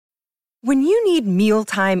When you need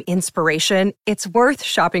mealtime inspiration, it's worth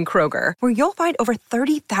shopping Kroger, where you'll find over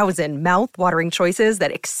 30,000 mouth-watering choices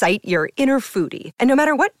that excite your inner foodie. And no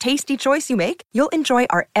matter what tasty choice you make, you'll enjoy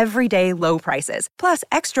our everyday low prices, plus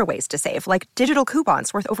extra ways to save, like digital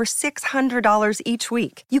coupons worth over $600 each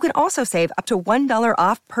week. You can also save up to $1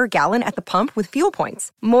 off per gallon at the pump with fuel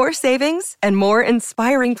points. More savings and more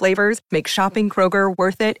inspiring flavors make shopping Kroger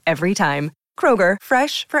worth it every time. Kroger,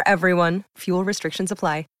 fresh for everyone. Fuel restrictions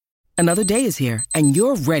apply. Another day is here, and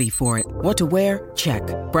you're ready for it. What to wear? Check.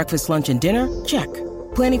 Breakfast, lunch, and dinner? Check.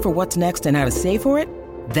 Planning for what's next and how to save for it?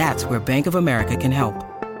 That's where Bank of America can help.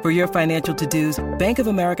 For your financial to-dos, Bank of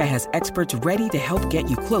America has experts ready to help get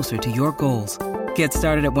you closer to your goals. Get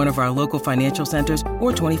started at one of our local financial centers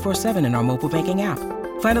or 24/7 in our mobile banking app.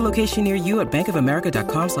 Find a location near you at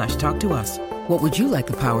bankofamerica.com/talktous. What would you like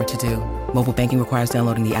the power to do? Mobile banking requires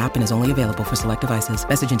downloading the app and is only available for select devices.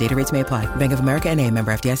 Message and data rates may apply. Bank of America N.A.,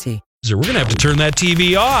 member FDIC. We're going to have to turn that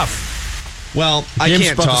TV off. Well, I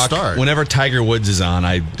can't talk. Whenever Tiger Woods is on,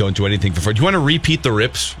 I don't do anything for fun. Do you want to repeat the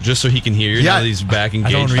rips just so he can hear you now that he's back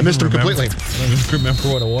engaged? I missed him completely. I don't even remember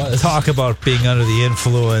what it was. Talk about being under the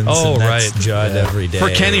influence. Oh, and right. Judd every day. For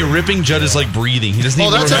Kenny, ripping Judd is like breathing. He doesn't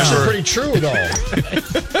even remember. That's actually pretty true,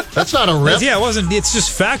 though. That's not a rip. Yeah, it wasn't. It's just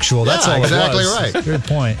factual. That's all exactly it was. Right. Good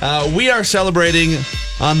point. We are celebrating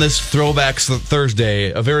on this Throwbacks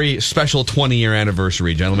Thursday a very special 20-year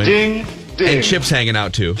anniversary, gentlemen. Ding, ding. And Chip's hanging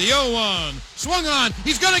out, too. The 0-1. Swung on.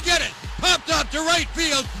 He's going to get it. Popped out to right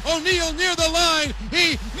field. O'Neill near the line.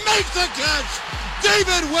 He makes the catch.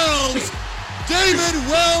 David Wells. David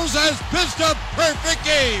Wells has pitched a perfect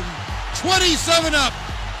game. 27 up.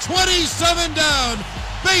 27 down.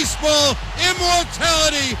 Baseball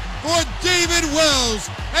immortality for David Wells.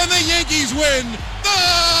 And the Yankees win.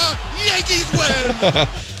 The Yankees win.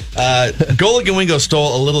 Golic and Wingo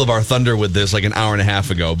stole a little of our thunder with this like an hour and a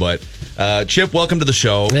half ago, but Chip, welcome to the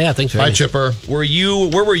show. Yeah, thanks for having me. Hi, Chipper. Where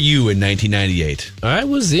were you in 1998? I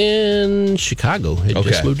was in Chicago. I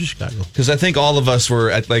just moved to Chicago. Because I think all of us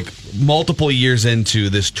were at like multiple years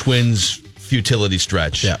into this Twins futility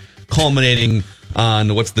stretch. Yeah. Culminating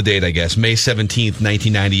on, what's the date, I guess, May 17th,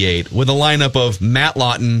 1998, with a lineup of Matt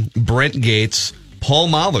Lawton, Brent Gates, Paul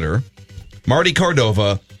Molitor, Marty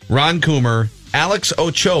Cordova, Ron Coomer, Alex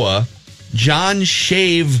Ochoa, John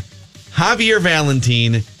Shave, Javier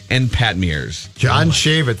Valentin, and Pat Mears. John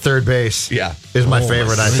Shave at third base is my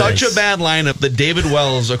favorite, I think. Such a bad lineup that David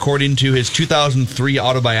Wells, according to his 2003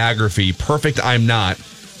 autobiography, Perfect I'm Not,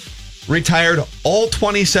 retired all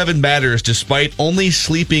 27 batters despite only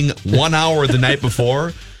sleeping 1 hour the night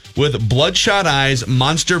before with bloodshot eyes,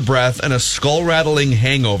 monster breath, and a skull-rattling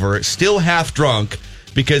hangover, still half drunk,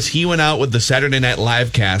 because he went out with the Saturday Night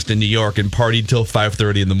Live cast in New York and partied till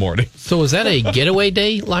 5:30 in the morning. So was that a getaway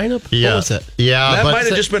day lineup? Yeah. What was that? Yeah, that might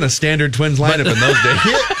have just been a standard Twins lineup in those days.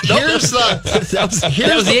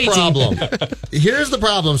 Here's the problem. Here's the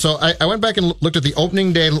problem. So I went back and looked at the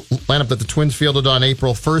opening day lineup that the Twins fielded on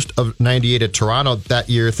April 1st of 98 at Toronto that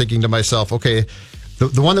year, thinking to myself, okay,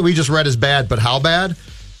 the one that we just read is bad, but how bad?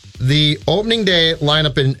 The opening day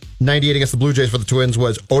lineup in 98 against the Blue Jays for the Twins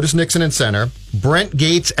was Otis Nixon in center, Brent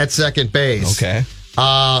Gates at second base. Okay.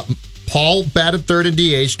 Paul batted third and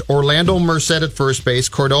DH'd, Orlando Merced at first base,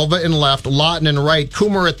 Cordova in left, Lawton in right,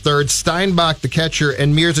 Coomer at third, Steinbach the catcher,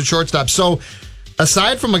 and Mears at shortstop. So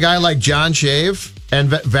aside from a guy like John Shave and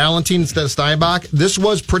Valentin instead of Steinbach, this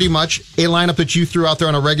was pretty much a lineup that you threw out there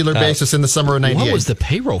on a regular basis in the summer of 98. What was the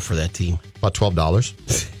payroll for that team? About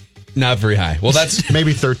 $12. Not very high. Well, that's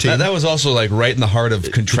maybe 13. That was also like right in the heart of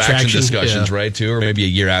contraction discussions, right? Too, or maybe a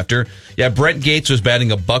year after. Yeah, Brent Gates was batting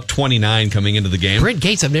 $129 coming into the game. Brent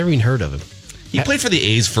Gates, I've never even heard of him. He played for the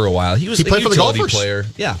A's for a while. He was he played a for the utility Gophers player.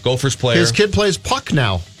 Yeah, Gophers player. His kid plays puck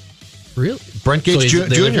now. Really? Brent Gates So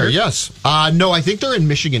Jr. Yes. No, I think they're in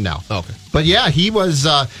Michigan now. Oh, okay. But yeah, he was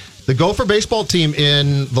the Gopher baseball team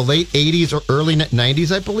in the late 80s or early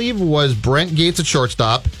 90s, I believe, was Brent Gates at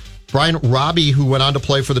shortstop. Brian Robbie, who went on to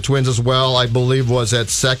play for the Twins as well, I believe was at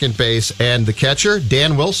second base. And the catcher,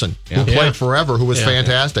 Dan Wilson, who played forever, who was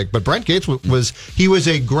fantastic. But Brent Gates was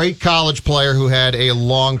a great college player who had a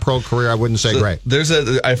long pro career. I wouldn't say great.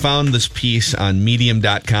 I found this piece on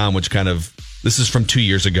Medium.com, which kind of, this is from 2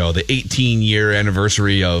 years ago, the 18-year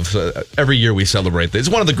anniversary of, every year we celebrate this. It's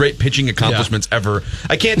one of the great pitching accomplishments ever.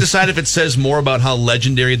 I can't decide if it says more about how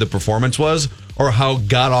legendary the performance was or how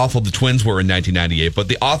god-awful the Twins were in 1998. But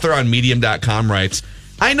the author on Medium.com writes,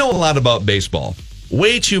 I know a lot about baseball.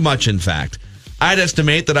 Way too much, in fact. I'd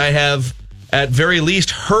estimate that I have, at very least,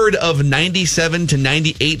 heard of 97 to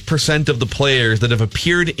 98% of the players that have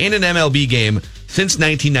appeared in an MLB game since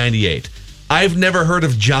 1998. I've never heard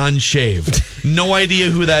of John Shave. No idea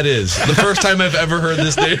who that is. The first time I've ever heard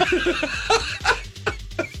this name.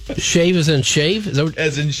 Shave as in shave? Is that what,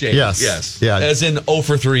 As in shave. Yes. Yeah. As in 0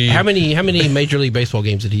 for 3. how many Major League Baseball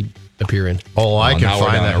games did he appear in? Oh, I can now we're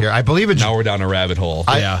find down that a- here. I believe it's Now we're down a rabbit hole.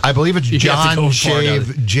 I believe it's You have to go John far down.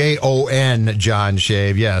 Shave, Jon John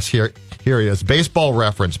Shave. Yes, here he is. Baseball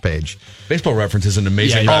reference page. Baseball Reference is an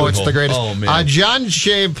amazing Yeah, rabbit Oh, it's hole. the greatest. Oh, man. John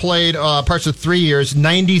Shave played parts of 3 years,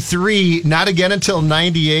 93, not again until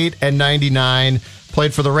 98 and 99.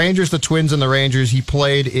 Played for the Rangers, the Twins, and the Rangers. He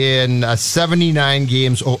played in 79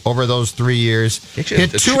 games over those 3 years. Actually,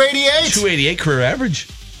 Hit 288. 288 career average.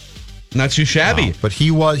 Not too shabby. But he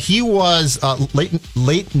was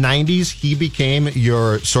late 90s. He became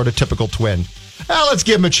your sort of typical Twin. Let's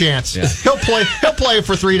give him a chance. Yeah. He'll play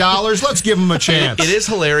for $3. Let's give him a chance. It is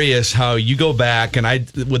hilarious how you go back, and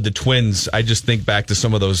with the Twins, I just think back to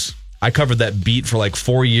some of those. I covered that beat for like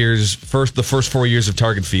 4 years, the first 4 years of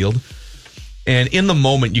Target Field. And in the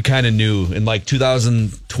moment, you kind of knew in like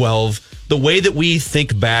 2012, the way that we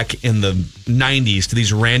think back in the 90s to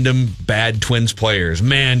these random bad Twins players.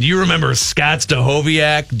 Man, do you remember Scott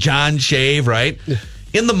Stahoviak, John Shave, right?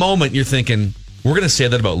 In the moment, you're thinking, we're going to say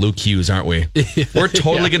that about Luke Hughes, aren't we? We're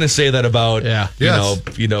totally going to say that about, Yes. yes,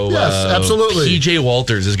 absolutely. PJ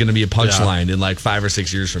Walters is going to be a punchline in like 5 or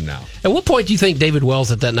 6 years from now. At what point do you think David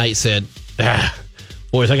Wells at that night said,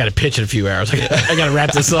 boys, I got to pitch in a few hours. I got to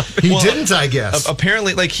wrap this up. He didn't, I guess.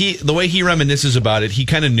 Apparently, like the way he reminisces about it, he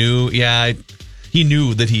kind of knew. Yeah, he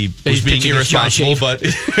knew that he was He's being pitching against John irresponsible.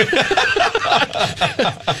 Shave. But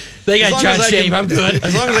They as got long John as I Shave. can- I'm good.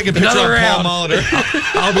 As long as I can pitch Another on Paul round.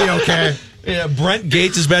 Molitor. I'll be okay. Yeah, Brent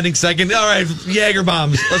Gates is batting second. All right, Jaeger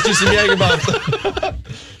bombs. Let's do some Jaeger bombs.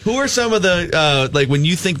 Who are some of the like when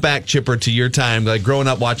you think back, Chipper, to your time, like growing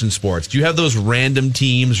up watching sports? Do you have those random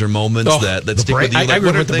teams or moments that stick with you? I Like, grew what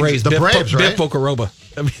up are with the things- Braves. The Braves, right? Biff Pocoroba.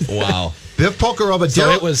 I mean, Wow. Biff Pocoroba, So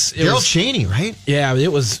Daryl it was- Cheney, right? yeah,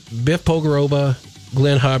 it was Biff Pocoroba,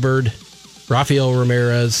 Glenn Hubbard, Rafael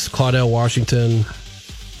Ramirez, Claudel Washington,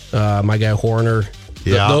 my guy Horner.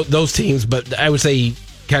 Yeah. Those teams. But I would say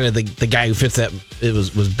kind of the guy who fits that it was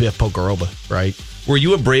Biff Pocoroba, right? Were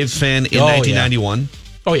you a Braves fan in Oh, yeah. 1991?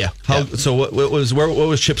 Oh yeah. How, So what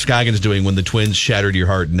was Chip Scoggins doing when the Twins shattered your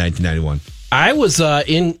heart in 1991? I was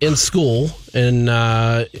in school in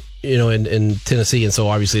in Tennessee, and so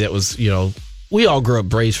obviously that was we all grew up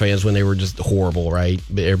Braves fans when they were just horrible, right?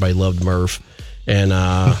 Everybody loved Murph, and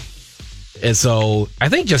and so I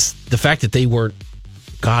think just the fact that they weren't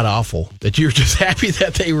god awful, that you're just happy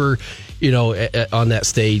that they were on that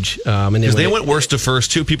stage, and Because they went worst to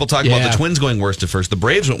first too. People talk about the Twins going worst to first. The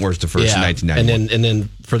Braves went worst to first in 1991. and then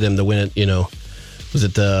for them to win it, was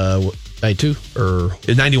it the 92 or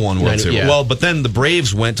In 91 World 90, Series. yeah. Well, but then the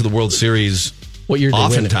Braves went to the World Series what year? Did they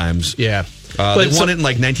win it? oftentimes. Yeah, They won it in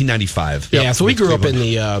like 1995. Yeah, so we With grew up in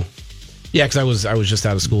Cleveland. the because I was just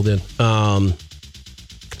out of school then.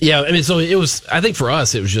 Yeah, I mean, so it was. I think for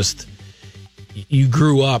us, it was just you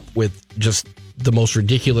grew up with just the most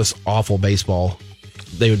ridiculous, awful baseball.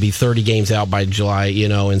 They would be 30 games out by July,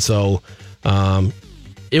 and so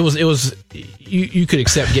it was. You could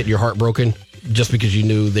accept getting your heart broken just because you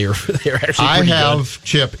knew they were actually. I pretty have, good.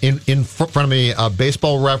 Chip, in front of me,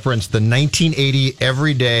 Baseball Reference, the 1980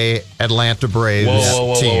 everyday Atlanta Braves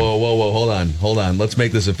team. Whoa. Hold on. Let's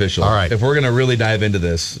make this official. All right. If we're going to really dive into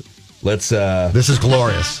this, let's. This is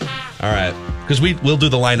glorious. All right. Because we'll do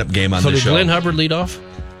the lineup game on So this did show. Glenn Hubbard lead off?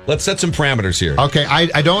 Let's set some parameters here. Okay,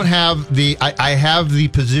 I don't have I have the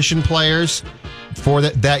position players for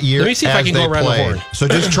that year. Let me see if I as can they go around the played. horn. So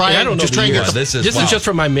just try I and don't know just the try and years. get the, This This wow. is just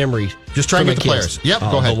from my memory. just try and from get the my players. kids. Yep,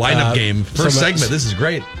 go ahead. The lineup game. First so my- segment. This is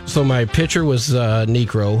great. So my pitcher was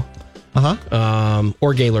Necro.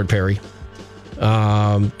 Or Gaylord Perry.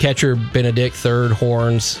 Catcher Benedict, third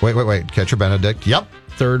Horns, Wait. Catcher Benedict. Yep.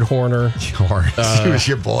 third Horner. Horns. He was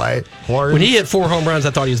your boy. Horns. When he hit 4 home runs,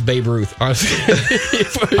 I thought he was Babe Ruth. Honestly.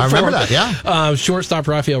 I remember that, yeah. Shortstop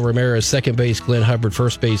Rafael Ramirez, second base Glenn Hubbard,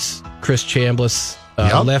 first base Chris Chambliss,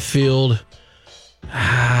 Yep. left field.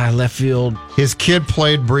 His kid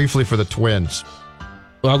played briefly for the Twins.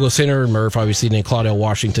 Well, I'll go center Murph, obviously, and then Claudel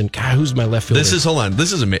Washington. God, who's my left fielder? Hold on.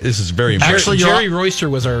 This is very important. Actually, Jerry Royster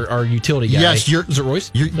was our utility guy. Yes, is it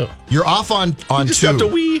Royce? No. You're off on just two. dropped a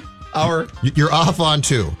wee hour. You're off on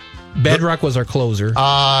two. Bedrock was our closer.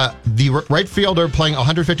 The right fielder playing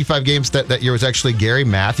 155 games that year was actually Gary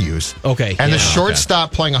Matthews. Okay. And yeah. the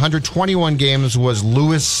shortstop playing 121 games was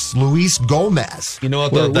Luis Gomez. You know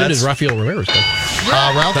what? Where Though? did Rafael Ramirez go?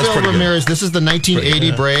 Rafael pretty good. Ramirez, this is the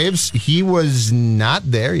 1980 Braves. He was not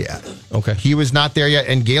there yet. Okay. He was not there yet.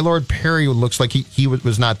 And Gaylord Perry looks like he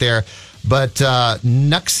was not there. but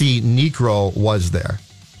Nuxie Necro was there.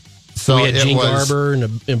 So we had Gene Garber in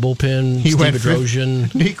bullpen. Steve Bedrosian.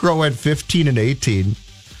 Necro went 15 and 18.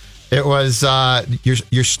 It was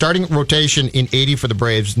your starting rotation in 80 for the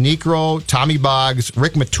Braves: Necro, Tommy Boggs,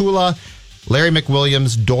 Rick Matula, Larry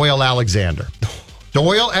McWilliams, Doyle Alexander.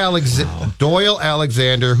 Doyle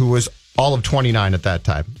Alexander, who was all of 29 at that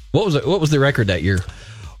time. What was the record that year?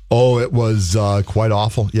 Oh, it was quite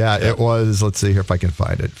awful. Yeah, it was. Let's see here if I can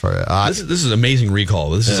find it. This is amazing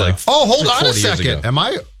recall. This is like hold on a second. Am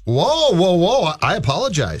I? Whoa! I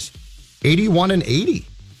apologize. 81 and 80.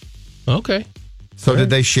 Okay. So did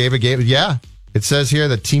they shave a game? Yeah, it says here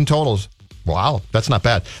the team totals. Wow, that's not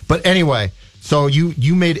bad. But anyway, so you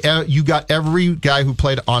got every guy who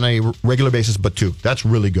played on a regular basis but 2. That's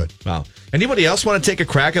really good. Wow. Anybody else want to take a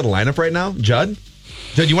crack at the lineup right now, Judd?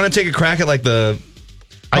 Judd, you want to take a crack at like the?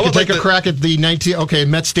 I can take a crack at the Met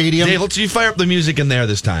Stadium. Dave, let's fire up the music in there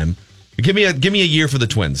this time. Give me a year for the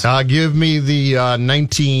Twins. Give me the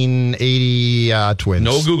 1980 Twins.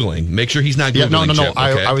 No Googling. Make sure he's not Googling. No. Chip,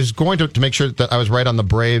 okay? I was going to make sure that I was right on the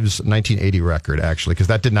Braves 1980 record, actually, because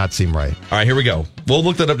that did not seem right. All right, here we go. We'll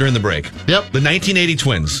look that up during the break. Yep. The 1980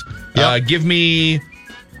 Twins. Yep.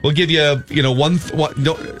 We'll give you, one.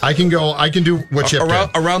 I can do what Chip did.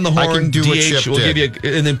 Around the horn, I can do DH, what Chip we'll did. give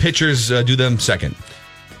you, and then pitchers, do them second.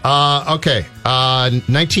 Okay.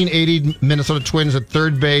 1980 Minnesota Twins at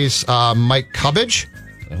third base, Mike Cubbage.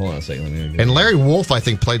 Hold on a second. And Larry Wolf, I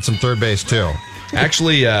think, played some third base, too.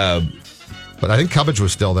 Actually, but I think Cubbage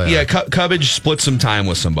was still there. Yeah, Cubbage split some time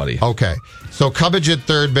with somebody. Okay. So Cubbage at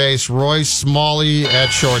third base, Roy Smalley at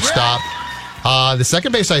shortstop. The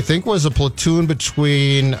second base, I think, was a platoon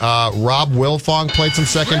between Rob Wilfong, played some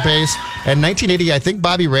second base. And 1980, I think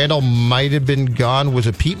Bobby Randall might have been gone. Was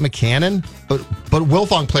it Pete McCannon? But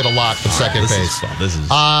Wilfong played a lot of second base. This is you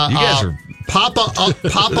guys are Papa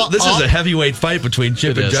This is a heavyweight fight between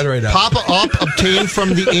Chip and Judd right now. Papa Up obtained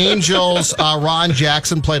from the Angels. Ron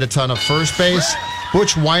Jackson played a ton of first base.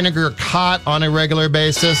 Butch Weiniger caught on a regular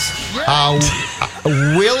basis.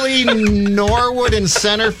 Willie Norwood in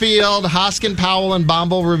center field. Hoskin Powell and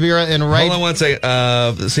Bombo Rivera in right. Hold on one second.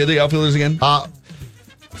 Say the outfielders again.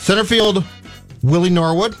 Center field, Willie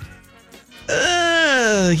Norwood.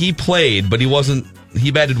 He played, but he wasn't. He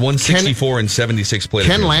batted 164 and 76 plate.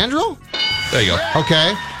 Ken Landreau? There you go.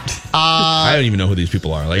 Okay. I don't even know who these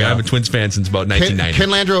people are. I'm a Twins fan since about 1990. Ken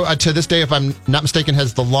Landreau, to this day, if I'm not mistaken,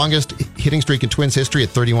 has the longest hitting streak in Twins history at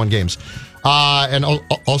 31 games. And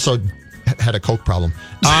also had a coke problem.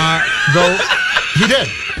 Though he did.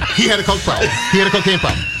 He had a coke problem. He had a cocaine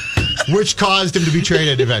problem, which caused him to be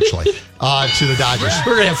traded eventually to the Dodgers.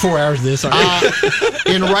 We're going to have 4 hours of this.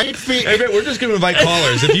 In right field. Hey, we're just going to invite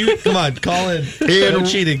callers. If you come on, call in. No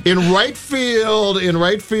cheating. In right field,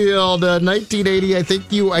 1980. I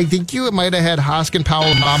think you might have had Hoskin Powell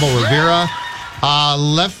and Bombo Rivera.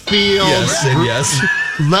 Left field. Yes, and yes.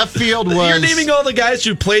 Left field was. You're naming all the guys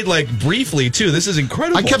who played briefly too. This is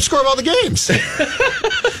incredible. I kept score of all the games.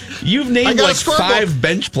 You've named 5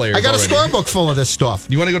 bench players. I got already. A scorebook full of this stuff.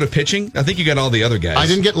 You want to go to pitching? I think you got all the other guys. I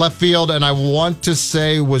didn't get left field, and I want to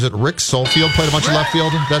say, was it Rick Solfield played a bunch of left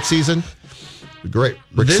field that season? Great.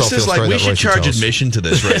 Rick This Solfield is like we should charge admission to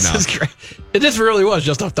this right now. This is great. This really was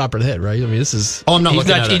just off the top of the head, right? I mean, this is. Oh, I'm not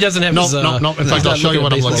looking at it. He doesn't have his. No. In fact, I'll show you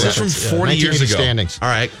what I'm looking at. This is from 40 years ago. Standings. All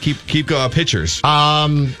right, keep going. Pitchers.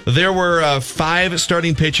 There were 6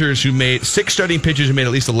 starting pitchers who made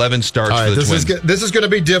at least 11 starts for the Twins. This is going to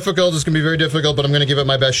be difficult. It's going to be very difficult, but I'm going to give it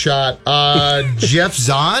my best shot. Jeff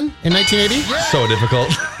Zahn in 1980. So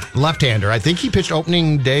difficult. Left-hander. I think he pitched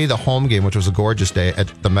opening day, the home game, which was a gorgeous day at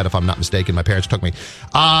the Met, if I'm not mistaken. My parents took me.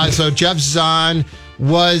 So Jeff Zahn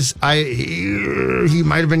was he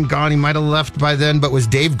might have been gone. He might have left by then, but was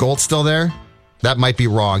Dave Golt still there? That might be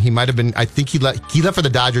wrong. He might have been. I think he left for the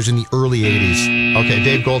Dodgers in the early 80s. Okay,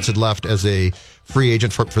 Dave Goltz had left as a free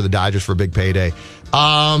agent for the Dodgers for a big payday.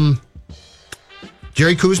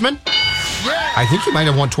 Jerry Koosman? I think he might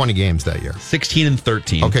have won 20 games that year. 16 and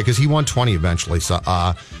 13. Okay, because he won 20 eventually. So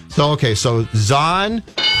Zahn,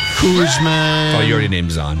 Koosman. Oh, you already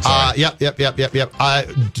named Zahn. Sorry. Yep.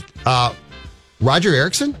 Roger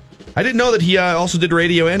Erickson? I didn't know that he also did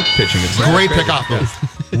radio and pitching. It's great pickoff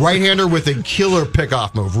move. Right-hander with a killer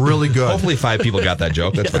pickoff move. Really good. Hopefully 5 people got that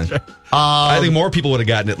joke. That's fine. I think more people would have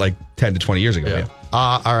gotten it 10 to 20 years ago. Yeah.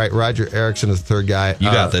 All right, Roger Erickson is the third guy. You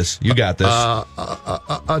got this. Did they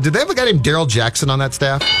have a guy named Daryl Jackson on that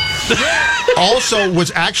staff? Also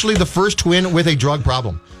was actually the first Twin with a drug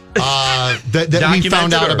problem that we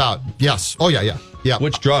found out about. Yes. Oh, yeah.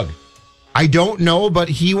 Which drug? I don't know, but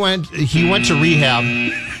he went to rehab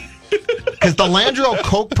because the Landreau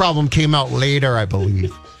coke problem came out later, I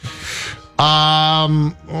believe.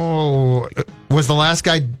 Was the last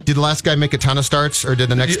guy? Did the last guy make a ton of starts, or did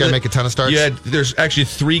the next guy make a ton of starts? Yeah, there's actually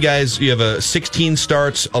 3 guys. You have a 16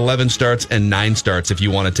 starts, 11 starts, and 9 starts. If you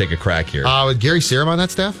want to take a crack here, With Gary Serum on that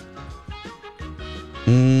staff?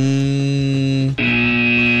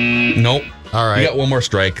 Nope. All right, you got one more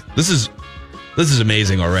strike. This is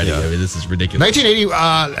amazing already. Yeah. I mean, this is ridiculous. 1980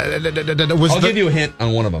 was. I'll give you a hint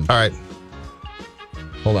on one of them. All right,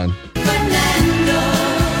 hold on.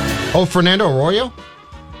 Fernando Arroyo.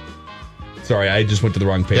 Sorry, I just went to the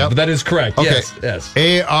wrong page, but that is correct. Okay. Yes.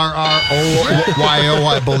 Arroyo,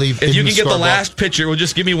 I believe. If you can get the last pitcher, well,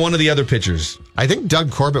 just give me one of the other pitchers. I think Doug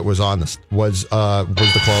Corbett was on this. Was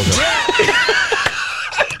the closer.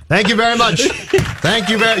 Thank you very much. Thank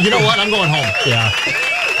you very. You know what? I'm going home. Yeah.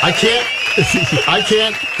 I can't.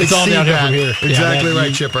 It's all downhill from here. Exactly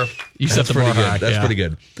right, Chipper. You set the pretty bar good. high. That's pretty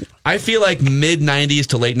good. I feel like mid '90s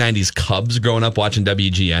to late '90s Cubs growing up watching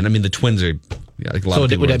WGN. I mean, the Twins are. Yeah, like a lot so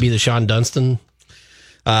of would that be the Sean Dunston?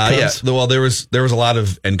 Yeah. Well, there was a lot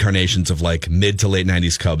of incarnations of like mid to late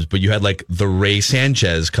 '90s Cubs, but you had like the Ray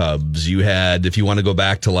Sanchez Cubs. You had, if you want to go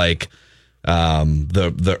back to like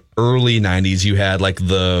the early '90s, you had like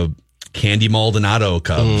the Candy Maldonado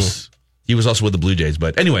Cubs. He was also with the Blue Jays.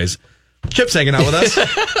 But anyways, Chip's hanging out with us.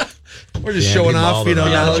 We're just showing off,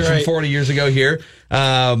 knowledge from 40 years ago here.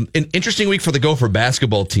 An interesting week for the Gopher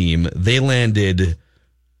basketball team. They landed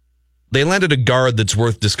a guard that's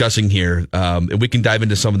worth discussing here. And we can dive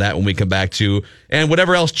into some of that when we come back to, and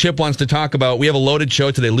whatever else Chip wants to talk about. We have a loaded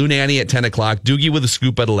show today. Lou Nanny at 10 o'clock, Doogie with a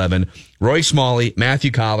scoop at 11, Roy Smalley,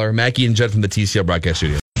 Matthew Collar, Mackie and Judd from the TCL broadcast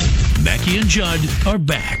studio. Mackie and Judd are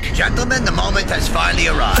back. Gentlemen, the moment has finally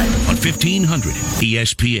arrived. On 1500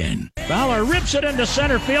 ESPN. Fowler rips it into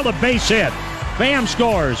center field, a base hit. Pham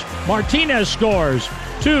scores. Martinez scores.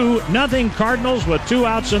 2-0 Cardinals with 2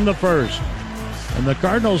 outs in the first. And the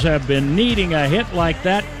Cardinals have been needing a hit like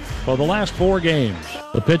that for the last 4 games.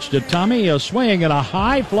 The pitch to Tommy, a swing and a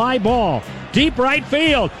high fly ball. Deep right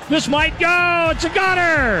field. This might go. It's a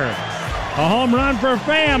gunner. A home run for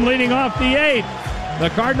Pham leading off the 8th. The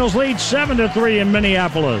Cardinals lead 7-3 in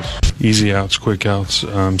Minneapolis. Easy outs, quick outs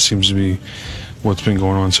seems to be what's been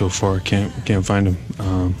going on so far. Can't find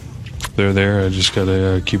them. They're there. I just got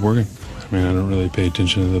to keep working. I mean, I don't really pay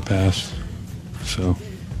attention to the past, so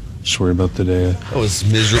just worry about the day. That was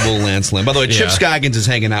miserable Lance Lynn. By the way, Chip Scoggins is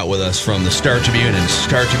hanging out with us from the Star Tribune and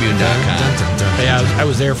StarTribune.com. Yeah, I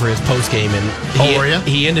was there for his post game, and were you?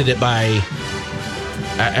 He ended it by.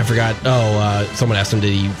 I forgot. Someone asked him,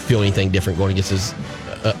 did he feel anything different going against his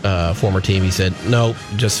former team? He said, no,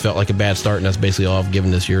 just felt like a bad start, and that's basically all I've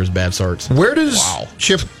given this year is bad starts.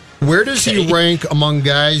 Chip, where does he rank among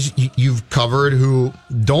guys you've covered who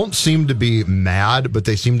don't seem to be mad, but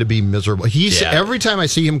they seem to be miserable? Every time I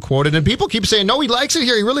see him quoted, and people keep saying, no, he likes it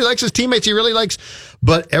here. He really likes his teammates. He really likes,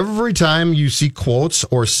 but every time you see quotes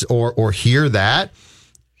or hear that,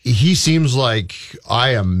 he seems like I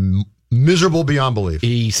am miserable beyond belief.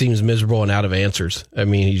 He seems miserable and out of answers. I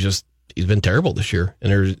mean, he's been terrible this year.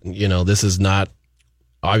 And there's, this is not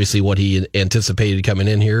obviously what he anticipated coming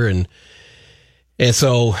in here. And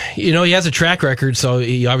so, he has a track record, so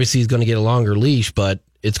he obviously is going to get a longer leash, but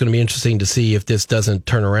it's going to be interesting to see if this doesn't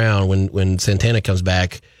turn around when Santana comes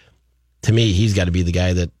back. To me, he's got to be the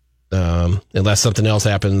guy that, unless something else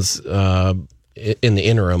happens in the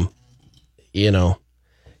interim,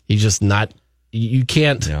 he's just not, you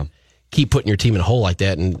can't keep putting your team in a hole like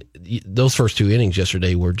that. And those first 2 innings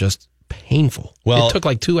yesterday were just painful. Well, it took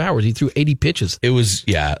like 2 hours. He threw 80 pitches. It was,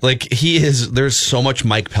 like there's so much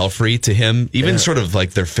Mike Pelfrey to him, even sort of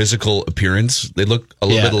like their physical appearance. They look a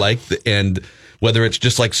little bit alike, and whether it's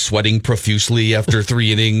just like sweating profusely after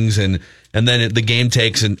 3 innings and then the game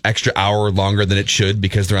takes an extra hour longer than it should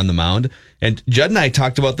because they're on the mound. And Judd and I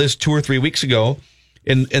talked about this 2 or 3 weeks ago,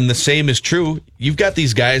 and the same is true. You've got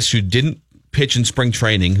these guys who didn't pitch in spring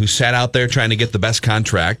training, who sat out there trying to get the best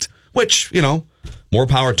contract, which, more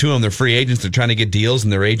power to them. They're free agents. They're trying to get deals,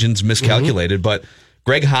 and their agents miscalculated. Mm-hmm. But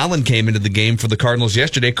Greg Holland came into the game for the Cardinals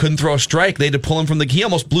yesterday, couldn't throw a strike. They had to pull him from he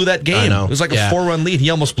almost blew that game. It was like a 4-run lead. He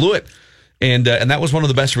almost blew it. And that was one of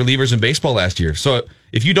the best relievers in baseball last year. So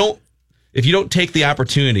if you don't take the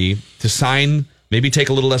opportunity to sign, maybe take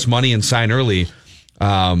a little less money and sign early,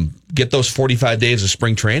 get those 45 days of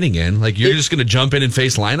spring training in. Like, you're just going to jump in and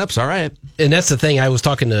face lineups? All right. And that's the thing. I was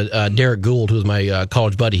talking to Derek Gould, who's my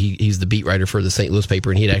college buddy. He's the beat writer for the St. Louis paper,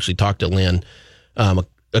 and he'd actually talked to Lynn a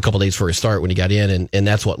couple days before his start when he got in, and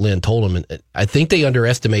that's what Lynn told him. And I think they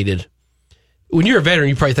underestimated. When you're a veteran,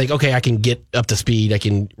 you probably think, okay, I can get up to speed. I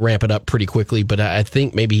can ramp it up pretty quickly. But I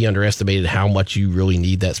think maybe he underestimated how much you really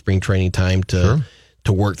need that spring training time to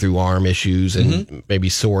to work through arm issues and maybe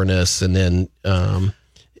soreness, and then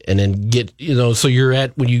get, so you're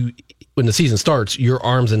at when the season starts, your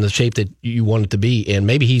arm's in the shape that you want it to be, and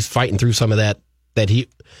maybe he's fighting through some of that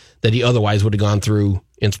he otherwise would have gone through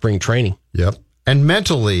in spring training. Yep. And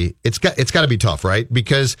mentally, it's got to be tough, right?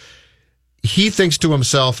 Because he thinks to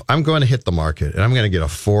himself, I'm going to hit the market and I'm going to get a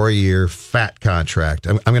 4-year fat contract.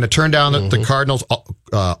 I'm going to turn down the Cardinals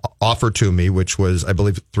offer to me, which was, I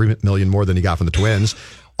believe, $3 million more than he got from the Twins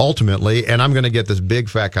ultimately. And I'm going to get this big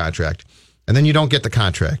fat contract. And then you don't get the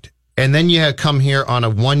contract. And then you come here on a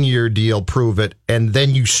 1-year deal, prove it, and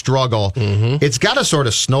then you struggle. It's got to sort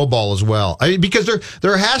of snowball as well. Because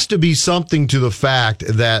there has to be something to the fact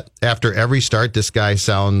that after every start, this guy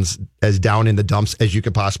sounds as down in the dumps as you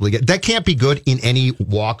could possibly get. That can't be good in any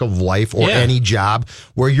walk of life or any job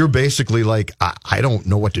where you're basically like, I don't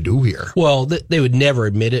know what to do here. Well, they would never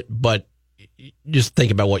admit it, but just think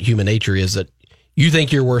about what human nature is, that you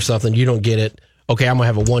think you're worth something, you don't get it. Okay, I'm going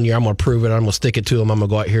to have a 1 year, I'm going to prove it, I'm going to stick it to him, I'm going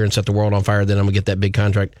to go out here and set the world on fire, then I'm going to get that big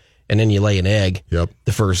contract, and then you lay an egg the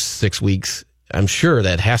first 6 weeks. I'm sure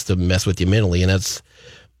that has to mess with you mentally, and that's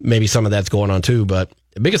maybe some of that's going on too, but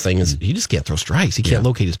the biggest thing is he just can't throw strikes. He can't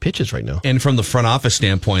locate his pitches right now. And from the front office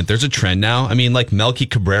standpoint, there's a trend now. I mean, like Melky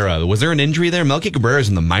Cabrera. Was there an injury there? Melky Cabrera is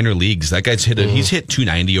in the minor leagues. That guy's he's hit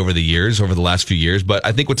 290 over the last few years, but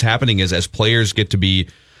I think what's happening is as players get to be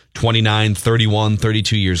 29, 31,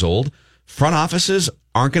 32 years old, front offices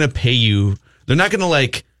aren't going to pay you. They're not going to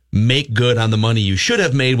like make good on the money you should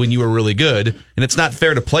have made when you were really good. And it's not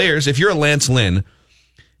fair to players. If you're a Lance Lynn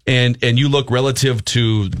and you look relative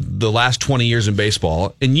to the last 20 years in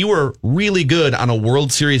baseball and you were really good on a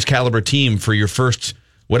World Series caliber team for your first,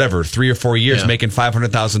 3 or 4 years, making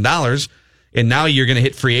 $500,000. And now you're going to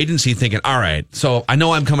hit free agency thinking, all right, so I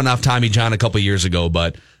know I'm coming off Tommy John a couple years ago,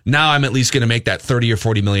 but now I'm at least going to make that $30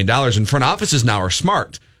 or $40 million. And front offices now are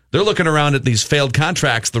smart. They're looking around at these failed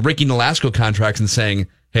contracts, the Ricky Nolasco contracts, and saying,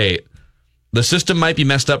 hey, the system might be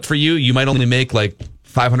messed up for you. You might only make like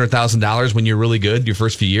 $500,000 when you're really good your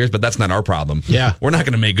first few years, but that's not our problem. Yeah. We're not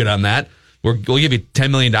going to make good on that. We'll give you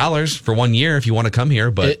 $10 million for 1 year if you want to come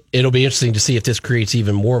here. But it'll be interesting to see if this creates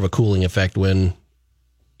even more of a cooling effect when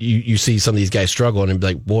you see some of these guys struggle and be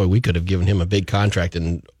like, boy, we could have given him a big contract,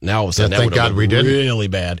 and now all of a sudden that would have been really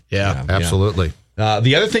bad. Yeah, absolutely.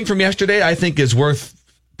 The other thing from yesterday I think is worth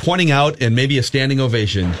pointing out, and maybe a standing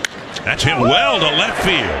ovation. That's hit well to left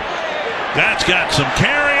field. That's got some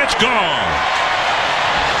carry. It's gone.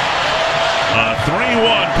 A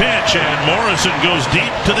 3-1 pitch, and Morrison goes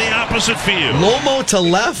deep to the opposite field. Lomo to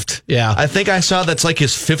left. Yeah. I think I saw that's like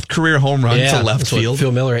his 5th career home run to left field.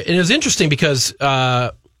 Phil Miller. And it was interesting because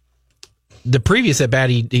the previous at bat,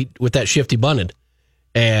 he with that shift, he bunted.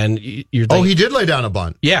 And you're thinking, he did lay down a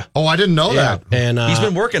bunt. Yeah. Oh, I didn't know that. And he's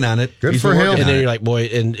been working on it. Good for him. And then you're like, boy,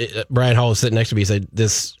 and Brian Hall was sitting next to me. He said,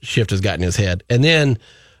 this shift has gotten his head. And then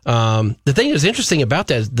the thing that's interesting about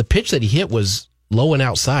that is the pitch that he hit was low and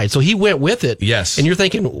outside. So he went with it. Yes. And you're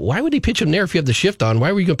thinking, why would he pitch him there if you have the shift on?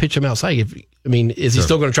 Why were you going to pitch him outside? Is he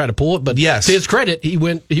still going to try to pull it? But yes. To his credit, he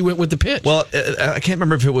went with the pitch. Well, I can't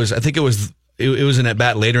remember if it was, I think it was an at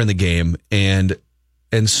bat later in the game, and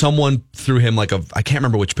someone threw him I can't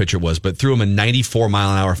remember which pitch it was, but threw him a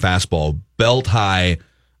 94-mile-an-hour fastball, belt high,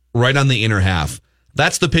 right on the inner half.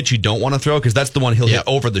 That's the pitch you don't want to throw because that's the one he'll hit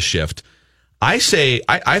over the shift. I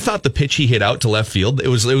thought the pitch he hit out to left field, it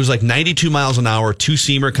was like 92 miles an hour,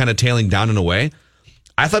 two-seamer kind of tailing down and away.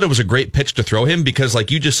 I thought it was a great pitch to throw him because,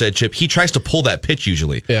 like you just said, Chip, he tries to pull that pitch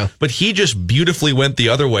usually. Yeah. But he just beautifully went the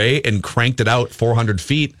other way and cranked it out 400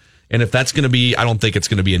 feet. And if that's going to be, I don't think it's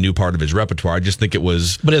going to be a new part of his repertoire. I just think it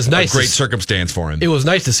was a great circumstance for him. It was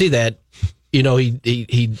nice to see that.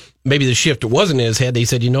 He maybe the shift wasn't in his head. He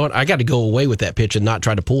said, you know what, I got to go away with that pitch and not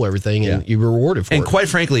try to pull everything, and you were rewarded for it. And quite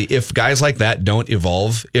frankly, if guys like that don't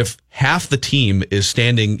evolve, if half the team is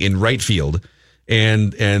standing in right field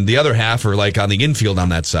and the other half are like on the infield on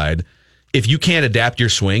that side, if you can't adapt your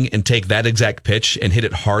swing and take that exact pitch and hit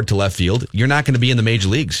it hard to left field, you're not going to be in the major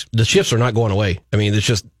leagues. The shifts are not going away. I mean, it's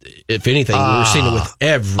just, if anything, we're seeing it with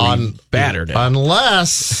every batter now.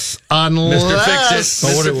 Unless Mr. Fix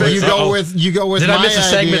It. You go with. Did my I miss a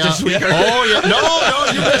segment this week? Oh yeah,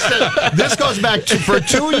 no, you missed it. This goes back to for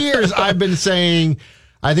 2 years. I've been saying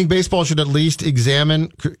I think baseball should at least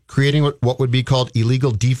examine creating what would be called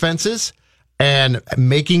illegal defenses and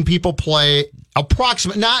making people play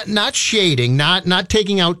approximate, not shading, not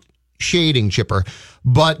taking out shading, Chipper,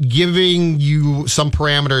 but giving you some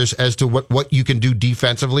parameters as to what you can do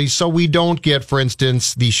defensively, so we don't get, for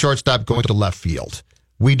instance, the shortstop going to left field.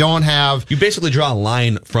 We don't have. You basically draw a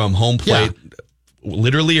line from home plate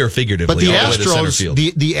literally or figuratively. But the all the way to center Astros, field.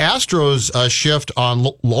 the Astros shift on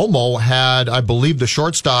Lomo had, I believe, the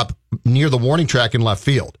shortstop near the warning track in left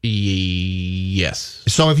field. Yes.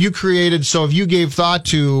 So if you gave thought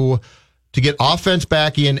to get offense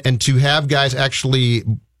back in and to have guys actually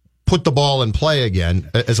put the ball in play again,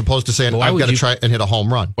 as opposed to saying, I've got to try and hit a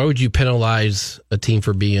home run. Why would you penalize a team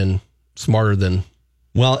for being smarter than...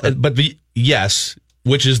 Well, yes,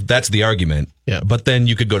 that's the argument. Yeah. But then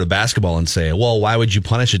you could go to basketball and say, well, why would you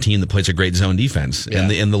punish a team that plays a great zone defense? Yeah.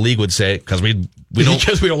 And the league would say, because we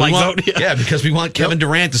don't like zone. Yeah, because we want Kevin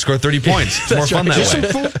Durant to score 30 points. It's more fun that Just way.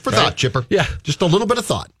 some food for thought, Chipper. Yeah. Just a little bit of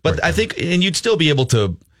thought. But I think, and you'd still be able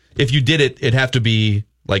to, if you did it, it'd have to be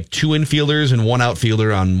like 2 infielders and 1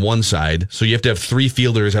 outfielder on one side. So you have to have 3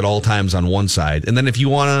 fielders at all times on one side. And then if you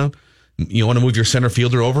want to move your center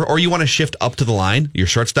fielder over, or you want to shift up to the line, your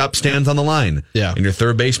shortstop stands on the line. Yeah. And your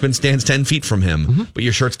third baseman stands 10 feet from him, but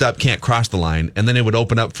your shortstop can't cross the line. And then it would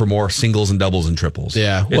open up for more singles and doubles and triples.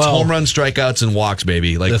 Yeah. It's home runs, strikeouts, and walks,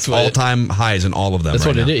 baby. Like all-time highs in all of them. That's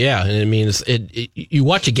right what now. it is. Yeah. And I mean, you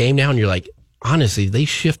watch a game now and you're like, honestly, they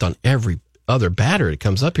shift on every other batter that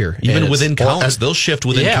comes up here. Even within counts, they'll shift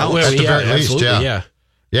within counts. Well, at the very least, absolutely, yeah.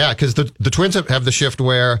 Yeah, because the Twins have the shift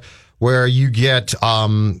where you get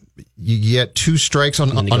 2 strikes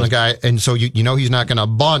on a guy, and so you know he's not going to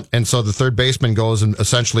bunt, and so the third baseman goes and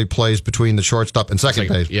essentially plays between the shortstop and second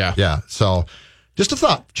base. Yeah. So just a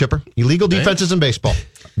thought, Chipper. Illegal defenses in baseball.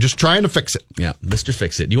 Just trying to fix it. Yeah, Mr.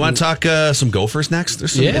 Fix It. You want to talk some Gophers next?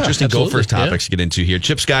 There's some interesting absolutely. Gophers topics to get into here.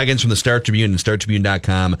 Chip Scoggins from the Star Tribune and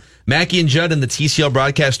StarTribune.com. Mackie and Judd in the TCL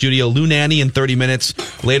broadcast studio. Lou Nanny in 30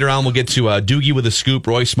 minutes. Later on, we'll get to Doogie with a scoop,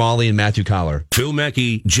 Roy Smalley, and Matthew Collar. Phil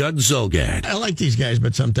Mackey, Judd Zulgad. I like these guys,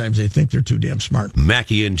 but sometimes they think they're too damn smart.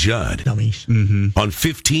 Mackey and Judd. Dummies. On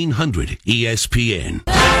 1500 ESPN.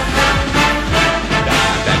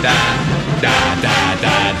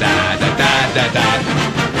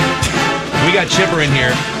 We got Chipper in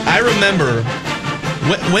here. I remember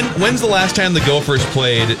when's the last time the Gophers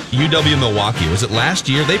played UW Milwaukee? Was it last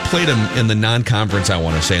year? They played them in the non-conference, I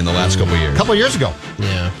want to say, in the last couple of years. A couple of years ago.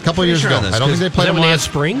 Yeah. A couple of years ago. I don't think they played them when they had last.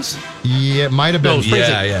 Springs? Yeah, it might have been.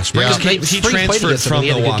 Yeah. Springs he transferred from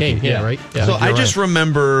Milwaukee. Yeah, right? Yeah, so I just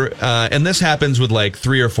remember, and this happens with like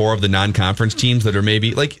 3 or 4 of the non-conference teams that are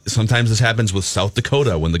maybe, like sometimes this happens with South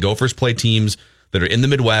Dakota when the Gophers play teams that are in the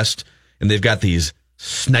Midwest and they've got these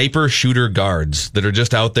sniper shooter guards that are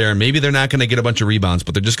just out there and maybe they're not going to get a bunch of rebounds,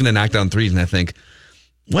 but they're just going to knock down threes. And I think,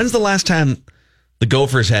 when's the last time the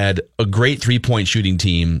Gophers had a great 3-point shooting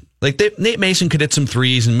team? Like Nate Mason could hit some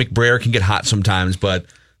threes and McBrayer can get hot sometimes, but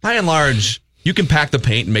by and large, you can pack the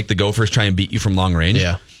paint and make the Gophers try and beat you from long range.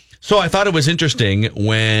 Yeah. So I thought it was interesting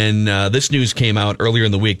when this news came out earlier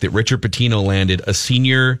in the week that Richard Pitino landed a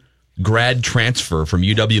senior grad transfer from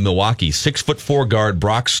UW Milwaukee, 6'4" guard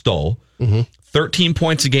Brock Stoll, 13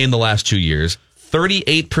 points a game the last 2 years,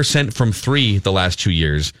 38% from 3 the last 2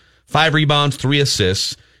 years, 5 rebounds, 3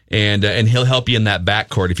 assists, and he'll help you in that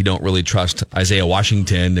backcourt if you don't really trust Isaiah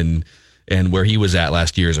Washington and where he was at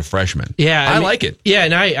last year as a freshman. Yeah, I like it. Yeah,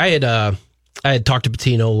 and I had talked to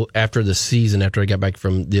Pitino after the season, after I got back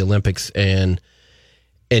from the Olympics, and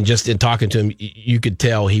just in talking to him, you could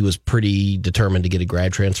tell he was pretty determined to get a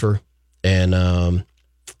grad transfer. And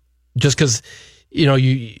just because,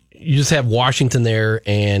 you just have Washington there,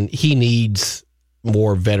 and he needs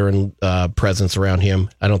more veteran presence around him.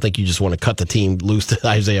 I don't think you just want to cut the team loose to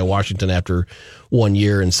Isaiah Washington after 1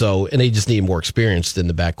 year, and they just need more experience in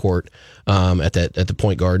the backcourt at the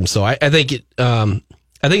point guard. And so I think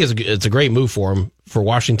it's a great move for him, for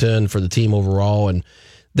Washington, for the team overall, and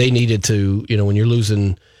they needed to, when you're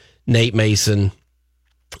losing Nate Mason,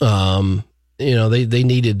 they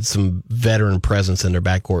needed some veteran presence in their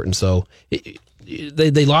backcourt, and so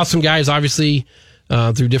they lost some guys, obviously,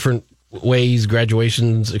 through different ways,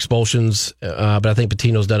 graduations, expulsions, but I think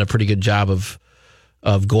Pitino's done a pretty good job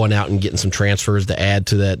of going out and getting some transfers to add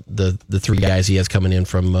to that the 3 guys he has coming in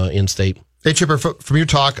from in-state. Hey, Chipper, from your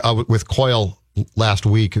talk with Coyle last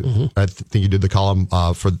week, I think you did the column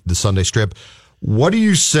for the Sunday Strip. What do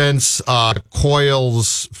you sense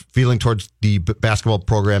Coyle's feeling towards the basketball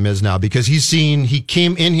program is now? Because he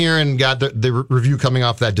came in here and got the review coming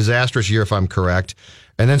off that disastrous year, if I'm correct,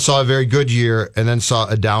 and then saw a very good year and then saw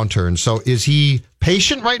a downturn. So is he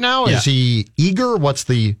patient right now? Yeah. Is he eager? What's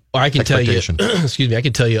the expectation? Tell you, excuse me, I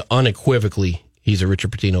can tell you unequivocally he's a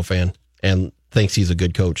Richard Pitino fan and thinks he's a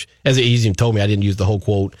good coach. As he even told me, I didn't use the whole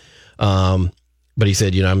quote, but he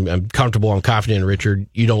said, I'm comfortable, I'm confident in Richard.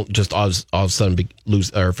 You don't just all of a sudden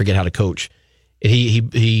lose or forget how to coach. And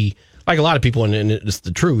he like a lot of people, and it's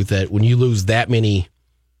the truth, that when you lose that many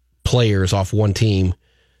players off one team,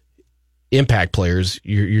 impact players,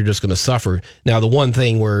 you're just going to suffer. Now, the one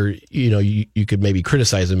thing where you could maybe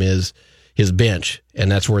criticize him is his bench, and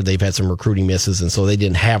that's where they've had some recruiting misses, and so they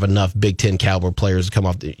didn't have enough Big Ten caliber players to come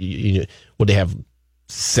off. Would they have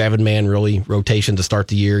 7-man really rotation to start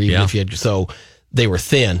the year? Even if you had, so they were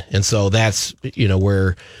thin, and so that's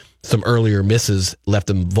where some earlier misses left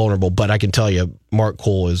them vulnerable. But I can tell you, Mark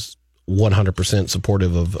Cole is 100%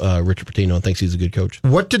 supportive of Richard Pitino and thinks he's a good coach.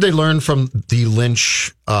 What did they learn from the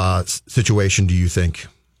Lynch situation, do you think?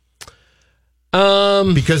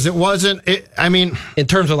 Because it wasn't, in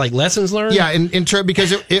terms of like lessons learned? Yeah,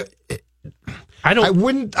 because I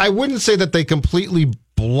wouldn't say that they completely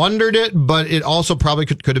blundered it, but it also probably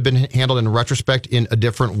could have been handled in retrospect in a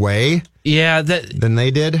different way. Yeah, than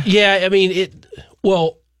they did. Yeah,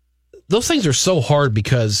 those things are so hard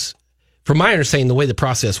because, from my understanding, the way the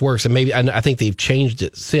process works, and maybe I think they've changed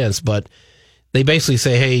it since, but they basically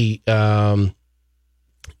say, hey,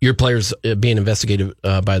 your player's being investigated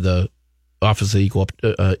by the Office of Equal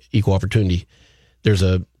Opportunity. There's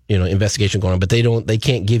a investigation going on, but they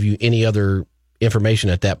can't give you any other information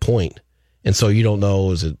at that point, and so you don't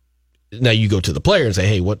know. Now you go to the player and say,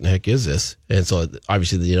 hey, what in the heck is this? And so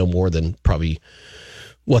obviously they know more than probably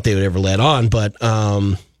what they would ever let on, but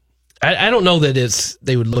I don't know that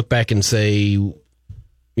they would look back and say,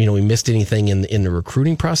 we missed anything in the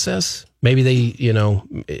recruiting process. Maybe they,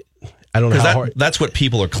 I don't know how hard. That's what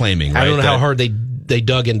people are claiming, right? I don't know how hard they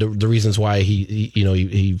dug into the reasons why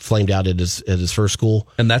he flamed out at his first school.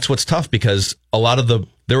 And that's what's tough, because a lot of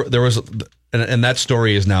there was, and that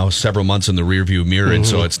story is now several months in the rearview mirror, and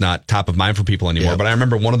so it's not top of mind for people anymore. Yeah. But I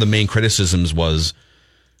remember one of the main criticisms was,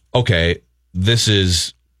 okay, this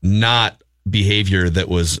is not behavior that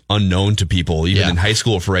was unknown to people even in high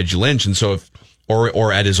school for Reggie Lynch, and so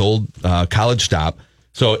or at his old college stop.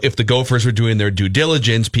 So if the Gophers were doing their due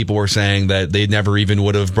diligence, people were saying that they never even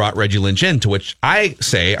would have brought Reggie Lynch in, to which I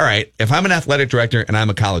say, all right, if I'm an athletic director and I'm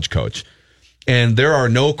a college coach and there are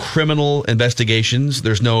no criminal investigations,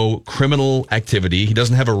 there's no criminal activity, he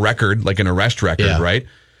doesn't have a record, like an arrest record, right?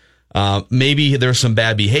 Maybe there's some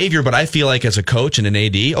bad behavior, but I feel like as a coach and an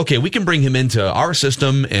AD, okay, we can bring him into our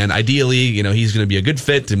system, and ideally, he's going to be a good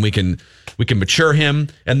fit, and we can mature him.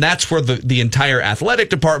 And that's where the entire athletic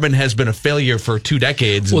department has been a failure for 2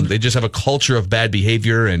 decades. And they just have a culture of bad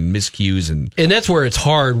behavior and miscues, and that's where it's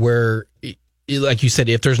hard. Where, like you said,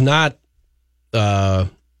 if there's not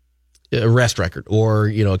arrest record or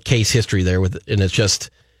a case history there and it's just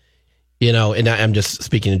and I'm just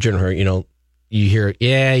speaking in general, you hear,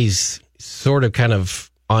 he's sort of kind of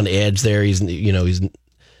on edge there. He's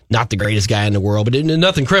not the greatest guy in the world, but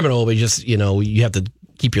nothing criminal. But just you have to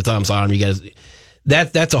keep your thumbs on him. You guys,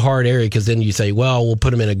 that's a hard area, because then you say, well, we'll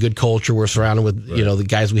put him in a good culture. We're surrounded with the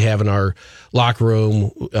guys we have in our locker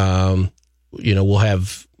room. We'll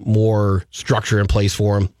have more structure in place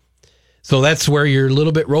for him. So that's where you're a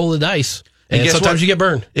little bit roll the dice, and sometimes you get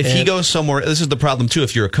burned. If he goes somewhere, this is the problem too.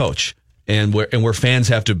 If you're a coach and where fans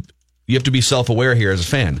you have to be self-aware here as a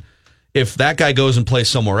fan. If that guy goes and plays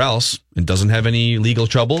somewhere else and doesn't have any legal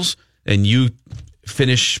troubles, and you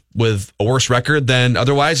finish with a worse record than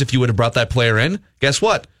otherwise if you would have brought that player in, guess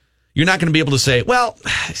what? You're not going to be able to say, well,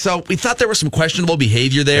 so we thought there was some questionable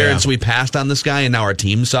behavior there, and so we passed on this guy, and now our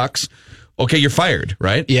team sucks. Okay, you're fired,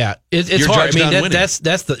 right? Yeah, it's hard.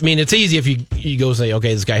 It's easy if you go say,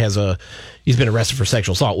 okay, this guy he's been arrested for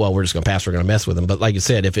sexual assault. Well, we're just going to pass. We're going to mess with him. But like you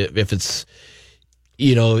said, if it's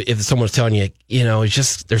if someone's telling you, it's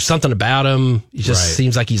just, there's something about him, it just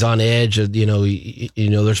seems like he's on edge,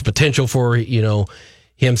 there's potential for,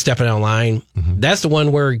 him stepping out of line. Mm-hmm. That's the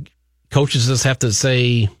one where coaches just have to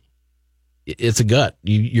say, it's a gut.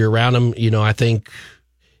 You're around him. I think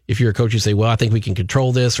if you're a coach, you say, well, I think we can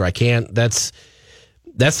control this, or I can't. That's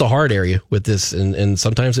the hard area with this. And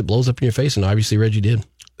sometimes it blows up in your face. And obviously Reggie did.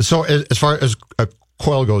 So as far as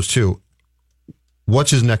Coyle goes too,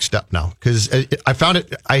 what's his next step now? Because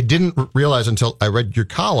I didn't realize until I read your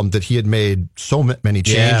column that he had made so many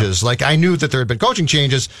changes. Yeah. Like, I knew that there had been coaching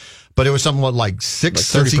changes, but it was somewhat like 6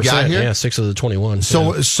 since he got here. Yeah, 6 of the 21.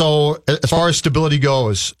 So as far as stability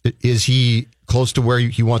goes, is he close to where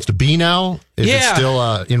he wants to be now? Is it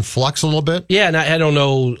still in flux a little bit? Yeah, and I don't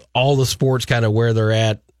know all the sports kind of where they're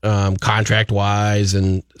at contract wise,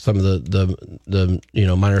 and some of the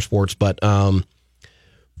minor sports,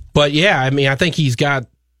 But yeah, I think he's got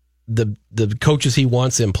the coaches he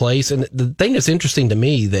wants in place. And the thing that's interesting to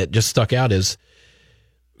me that just stuck out is,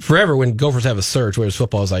 forever when Gophers have a search, whereas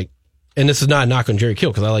football is like, and this is not a knock on Jerry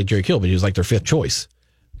Kill, because I like Jerry Kill, but he was like their 5th choice.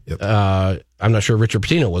 Yep. I'm not sure Richard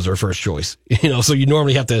Pitino was their first choice. So you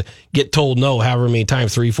normally have to get told no however many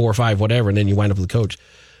times, 3, 4, 5, whatever, and then you wind up with the coach.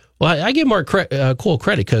 Well, I give Mark Cole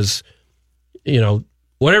credit, because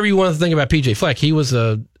whatever you want to think about PJ Fleck, he was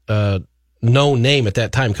a known name at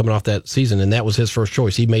that time coming off that season, and that was his first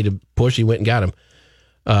choice. He made a push. He went and got him.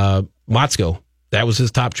 Motzko, that was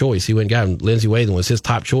his top choice. He went and got him. Lindsey Whalen was his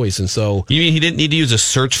top choice, and so you mean he didn't need to use a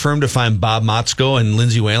search firm to find Bob Motzko and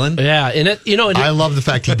Lindsey Whalen? Yeah, and I love the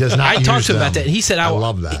fact he does not. I talked to him about that, and he said, "I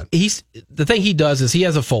love that." The thing he does is he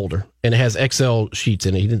has a folder and it has Excel sheets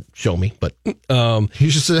in it. He didn't show me, but he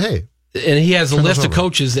just said, "Hey." And he has a list of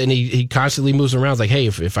coaches, and he constantly moves around. It's like, hey,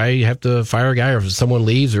 if I have to fire a guy or if someone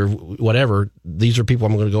leaves or whatever, these are people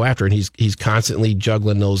I'm going to go after. And he's constantly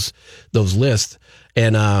juggling those lists.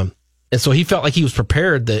 And so he felt like he was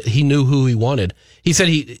prepared, that he knew who he wanted. He said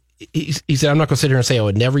he said, I'm not going to sit here and say I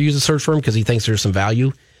would never use a search firm, because he thinks there's some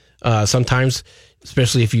value sometimes,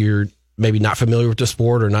 especially if you're maybe not familiar with the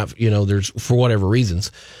sport or not, there's for whatever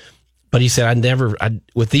reasons. But he said,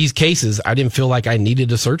 with these cases, I didn't feel like I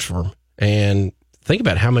needed a search firm. And think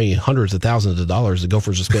about how many hundreds of thousands of dollars the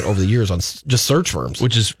Gophers have spent over the years on just search firms.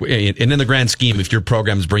 Which is, and in the grand scheme, if your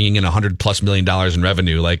program is bringing in $100+ million in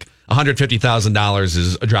revenue, like $150,000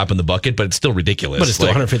 is a drop in the bucket, but it's still ridiculous. But it's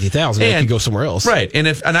still $150,000. It could go somewhere else, right? And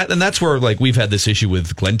that's where we've had this issue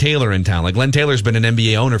with Glenn Taylor in town. Like Glenn Taylor's been an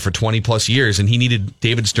NBA owner for 20+ years, and he needed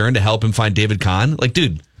David Stern to help him find David Kahn. Like,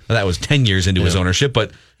 dude, that was 10 years into his ownership,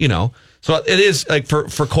 but so it is like for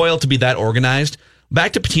Coyle to be that organized.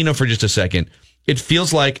 Back to Pitino for just a second. It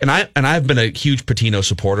feels like, and I've been a huge Pitino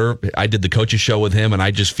supporter. I did the coaches show with him, and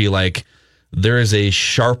I just feel like there is a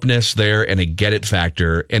sharpness there and a get it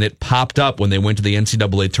factor, and it popped up when they went to the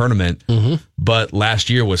NCAA tournament. Mm-hmm. But last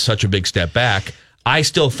year was such a big step back. I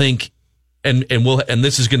still think, and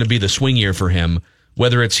this is going to be the swing year for him,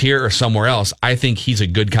 whether it's here or somewhere else. I think he's a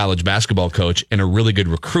good college basketball coach and a really good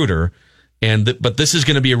recruiter. But this is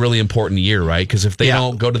going to be a really important year, right? Because if they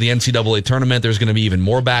don't go to the NCAA tournament, there's going to be even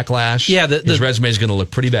more backlash. Yeah, his resume is going to look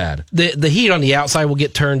pretty bad. The heat on the outside will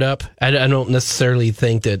get turned up. I don't necessarily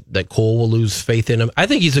think that Cole will lose faith in him. I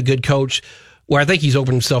think he's a good coach, where I think he's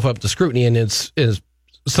opened himself up to scrutiny, and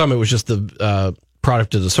some of it was just the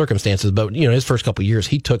product of the circumstances. But his first couple of years,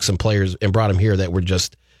 he took some players and brought them here that were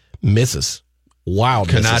just misses. Wild.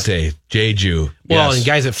 Kanate, Jeju. Well, and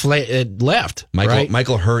guys that left.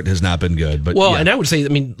 Michael Hurt has not been good. But and I would say,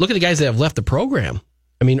 look at the guys that have left the program.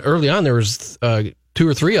 Early on, there was 2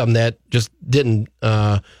 or 3 of them that just didn't.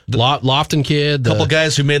 Lofton kid. A couple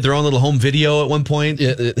guys who made their own little home video at one point.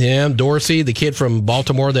 Yeah, Dorsey, the kid from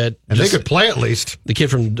Baltimore that. And they could play at least. The kid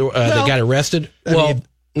from that got arrested. that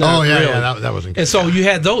was incredible. And so you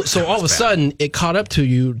had those. So all of a sudden, it caught up to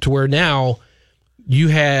you to where now you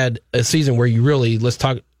had a season where you really,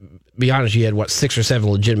 be honest, you had 6 or 7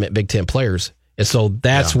 legitimate Big Ten players. And so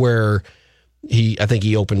that's where I think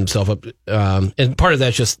he opened himself up. And part of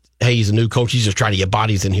that's just, hey, he's a new coach. He's just trying to get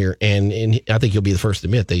bodies in here. And I think he'll be the first to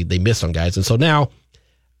admit they missed on guys. And so now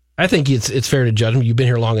I think it's fair to judge him. You've been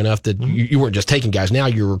here long enough that you weren't just taking guys. Now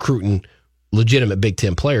you're recruiting legitimate Big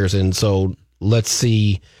Ten players. And so let's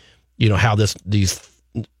see, how these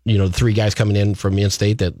 3 guys coming in from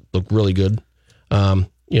in-state that look really good.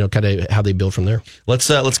 Kind of how they build from there.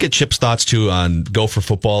 Let's get Chip's thoughts too on Gopher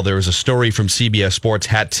football. There was a story from CBS Sports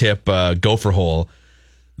Hat Tip Gopher Hole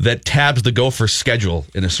that tabs the Gopher schedule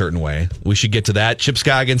in a certain way. We should get to that. Chip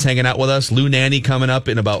Scoggins hanging out with us. Lou Nanny coming up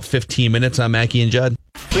in about 15 minutes on Mackey and Judd.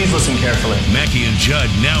 Please listen carefully. Mackey and Judd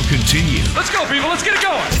now continue. Let's go, people. Let's get it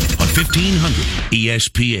going. On 1500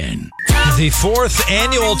 ESPN. The 4th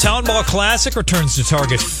annual Town Ball Classic returns to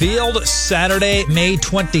Target Field Saturday, May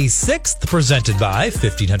 26th, presented by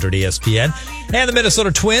 1500 ESPN. And the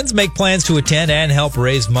Minnesota Twins make plans to attend and help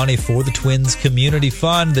raise money for the Twins Community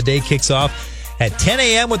Fund. The day kicks off at 10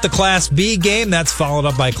 a.m. with the Class B game. That's followed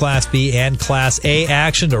up by Class B and Class A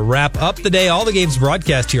action to wrap up the day. All the games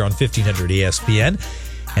broadcast here on 1500 ESPN.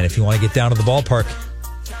 And if you want to get down to the ballpark,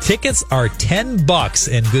 tickets are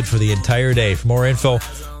 $10 and good for the entire day. For more info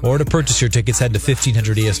or to purchase your tickets, head to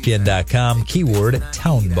 1500ESPN.com, keyword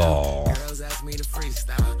Townball.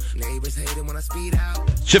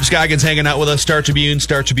 Chip Scoggins hanging out with us, Star Tribune,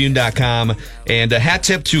 StarTribune.com. And a hat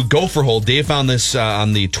tip to Gopher Hole. Dave found this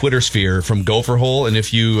on the Twitter sphere from Gopher Hole. And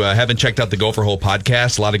if you haven't checked out the Gopher Hole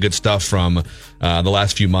podcast, a lot of good stuff from the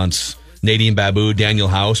last few months. Nadine Babu, Daniel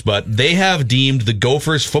House. But they have deemed the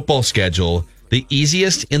Gophers football schedule the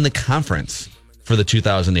easiest in the conference for the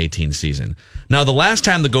 2018 season. Now, the last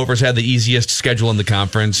time the Gophers had the easiest schedule in the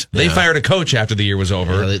conference, they fired a coach after the year was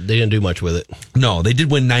over. Yeah, they didn't do much with it. No, they did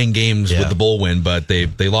win 9 games with the bowl win, but they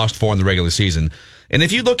lost 4 in the regular season. And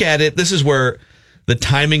if you look at it, this is where the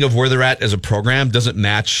timing of where they're at as a program doesn't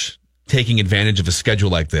match taking advantage of a schedule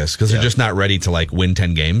like this, because they're just not ready to win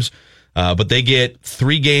 10 games. But they get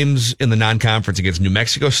 3 games in the non-conference against New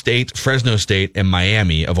Mexico State, Fresno State, and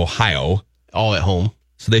Miami of Ohio. All at home.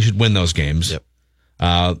 So they should win those games. Yep.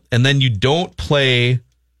 And then you don't play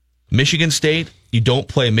Michigan State. You don't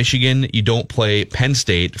play Michigan. You don't play Penn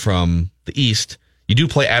State from the East. You do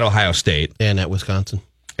play at Ohio State. And at Wisconsin.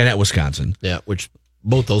 Yeah, which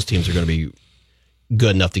both those teams are going to be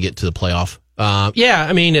good enough to get to the playoff.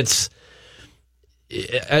 I mean, I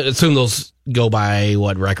assume those go by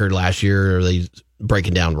what record last year, or are they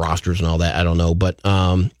breaking down rosters and all that? I don't know. But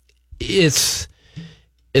it's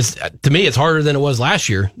to me, it's harder than it was last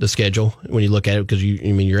year, the schedule, when you look at it, because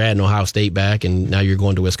you're adding Ohio State back, and now you're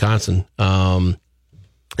going to Wisconsin. And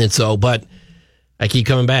so, but I keep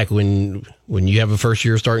coming back when you have a first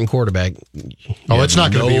year starting quarterback. It's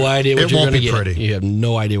not going to be. No idea what it you're won't going to be get. pretty. You have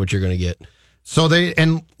no idea what you're going to get. So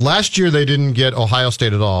last year they didn't get Ohio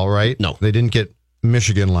State at all, right? No, they didn't get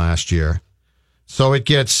Michigan last year. So it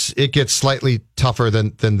gets slightly tougher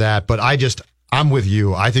than that. But I'm with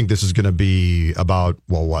you. I think this is going to be about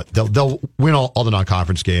what they'll win all the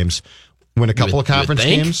non-conference games. Win a couple of conference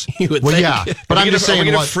games. Well, yeah, but I'm just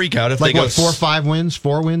saying, freak out if like they go 4 or 5 wins,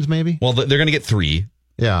 4 wins, maybe. Well, they're going to get 3.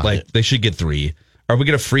 Yeah, they should get 3. Are we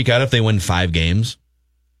going to freak out if they win 5 games?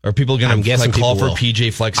 Are people going to call for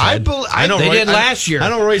PJ Flex? I know they did last year. I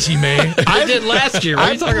know Royce may. They did last year. What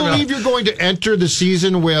are you talking about? You're going to enter the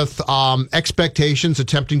season with expectations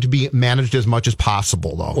attempting to be managed as much as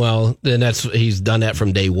possible, though. Well, then he's done that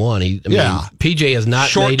from day one. PJ has not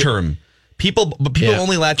short term. People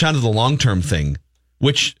only latch onto the long term thing,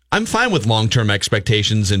 which I'm fine with long term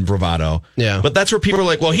expectations and bravado. Yeah, but that's where people are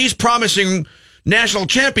like, well, he's promising national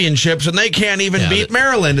championships and they can't even beat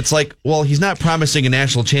Maryland. It's like, well, he's not promising a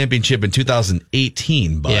national championship in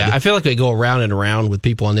 2018, bud. Yeah, I feel like they go around and around with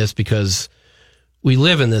people on this because we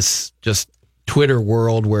live in this just Twitter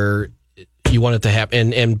world where you want it to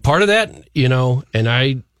happen. And part of that, and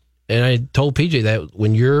I told PJ that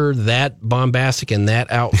when you're that bombastic and that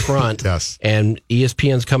out front, yes, and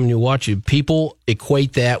ESPN's coming to watch you, people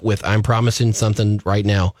equate that with I'm promising something right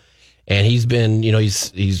now. And he's been,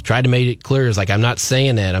 he's tried to make it clear. It's like, I'm not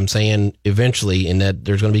saying that. I'm saying eventually, and that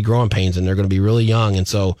there's going to be growing pains, and they're going to be really young. And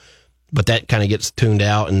so, but that kind of gets tuned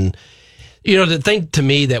out. And, the thing to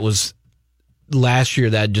me that was last year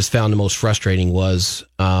that I just found the most frustrating was,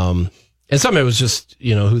 and some of it was just,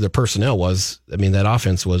 who the personnel was. I mean, that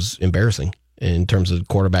offense was embarrassing in terms of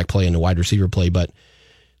quarterback play and the wide receiver play. But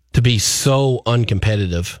to be so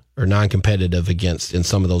uncompetitive or non-competitive against in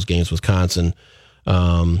some of those games, Wisconsin,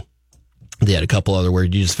 they had a couple other where you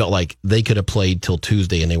just felt like they could have played till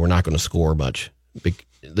Tuesday and they were not going to score much.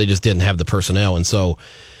 They just didn't have the personnel. And so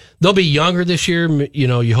they'll be younger this year.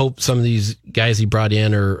 You hope some of these guys he brought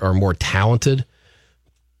in are more talented.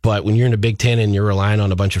 But when you're in the Big Ten and you're relying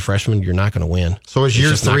on a bunch of freshmen, you're not going to win. So is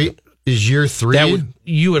year 3?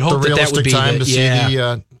 You would hope that would be time to see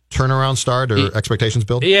the turnaround start or expectations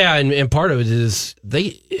build? Yeah, and part of it is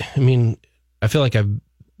I feel like I've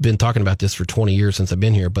been talking about this for 20 years since I've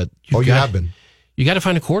been here, but you have been. You got to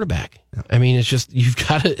find a quarterback. Yeah. I mean, it's just you've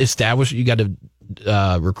got to establish, you got to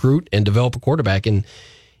recruit and develop a quarterback, and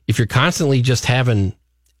if you're constantly just having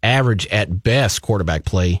average at best quarterback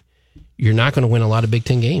play, you're not going to win a lot of Big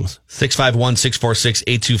Ten games.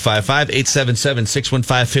 651-646-8255,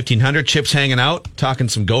 877-615-1500. Chip's hanging out, talking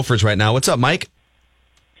some Gophers right now. What's up, Mike?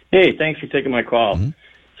 Hey, thanks for taking my call. Mm-hmm.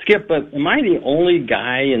 Skip, but am I the only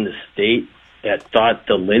guy in the state that thought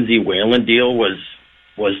the Lindsey Whalen deal was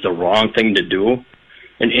the wrong thing to do?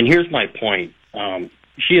 And here's my point.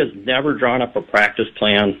 She has never drawn up a practice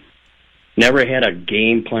plan, never had a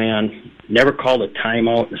game plan, never called a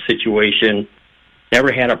timeout in a situation,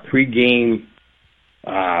 never had a pregame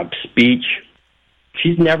speech.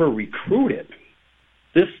 She's never recruited.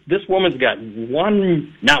 This woman's got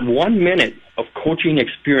not 1 minute of coaching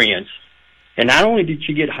experience, and not only did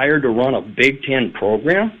she get hired to run a Big Ten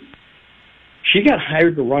program, she got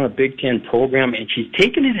hired to run a Big Ten program, and she's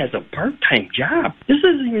taken it as a part-time job. This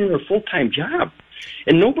isn't even her full-time job.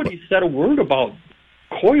 And nobody said a word about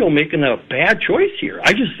Coyle making a bad choice here.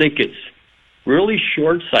 I just think it's really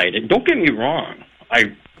short-sighted. Don't get me wrong.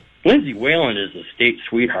 Lindsey Whalen is a state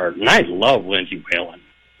sweetheart, and I love Lindsey Whalen.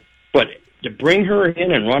 But to bring her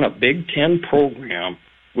in and run a Big Ten program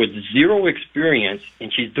with zero experience,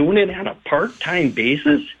 and she's doing it on a part-time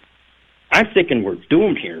basis, I'm thinking we're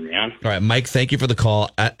doomed here, man. All right, Mike, thank you for the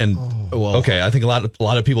call. Okay, I think a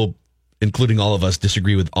lot of people, including all of us,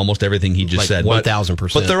 disagree with almost everything he just said.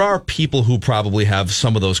 1,000%. But there are people who probably have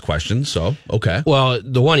some of those questions, so, okay. Well,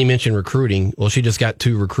 the one he mentioned, recruiting, she just got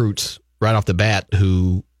 2 recruits right off the bat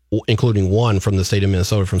who, including one from the state of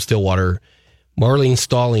Minnesota, from Stillwater, Marlene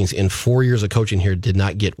Stallings, in 4 years of coaching here, did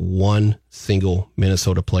not get one single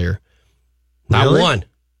Minnesota player. Not Really? one.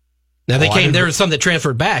 Now there were some that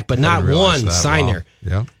transferred back, but not one signed there.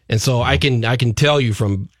 Yeah. And so I can tell you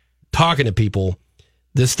from talking to people,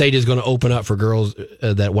 this state is going to open up for girls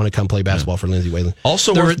that want to come play basketball for Lindsay Whalen.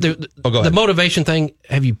 Also, go ahead. The motivation thing.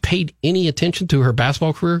 Have you paid any attention to her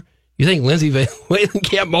basketball career? You think Lindsay Whalen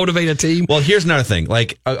can't motivate a team? Well, here's another thing.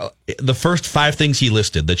 Like the first 5 things he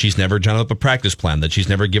listed, that she's never drawn up a practice plan, that she's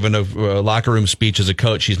never given a locker room speech as a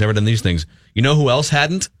coach, she's never done these things. You know who else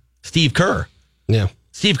hadn't? Steve Kerr. Yeah.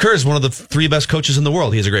 Steve Kerr is one of the 3 best coaches in the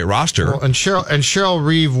world. He has a great roster. Well, and Cheryl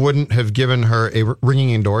Reeve wouldn't have given her a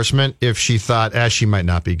ringing endorsement if she thought, she might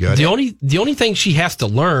not be good. The only thing she has to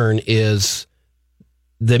learn is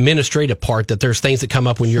the administrative part, that there's things that come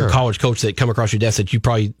up when you're a college coach that come across your desk that you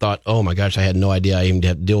probably thought, oh my gosh, I had no idea I even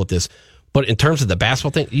had to deal with this. But in terms of the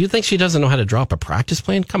basketball thing, you think she doesn't know how to draw up a practice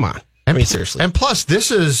plan? Come on. I mean, seriously. And plus,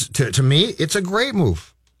 this is, to me, it's a great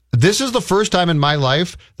move. This is the first time in my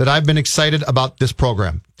life that I've been excited about this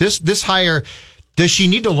program. This hire, does she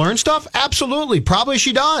need to learn stuff? Absolutely. Probably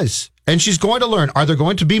she does. And she's going to learn. Are there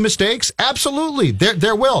going to be mistakes? Absolutely.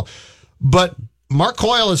 There will. But Mark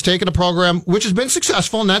Coyle has taken a program which has been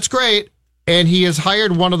successful, and that's great. And he has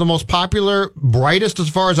hired one of the most popular, brightest, as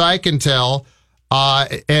far as I can tell.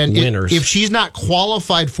 And winners. If she's not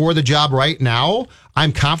qualified for the job right now,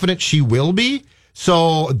 I'm confident she will be.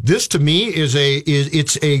 So this to me is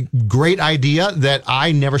a great idea that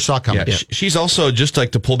I never saw coming. Yeah, she's also, just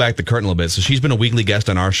like to pull back the curtain a little bit. So she's been a weekly guest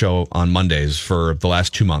on our show on Mondays for the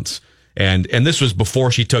last 2 months, and this was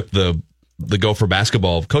before she took the Gopher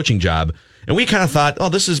basketball coaching job. And we kind of thought,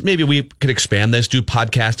 maybe we could expand this, do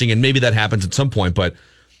podcasting, and maybe that happens at some point. But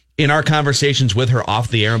in our conversations with her off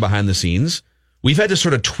the air and behind the scenes, we've had to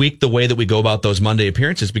sort of tweak the way that we go about those Monday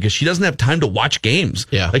appearances because she doesn't have time to watch games.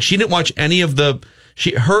 Yeah. Like she didn't watch any of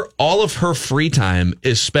all of her free time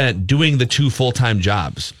is spent doing the 2 full-time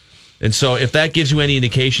jobs. And so if that gives you any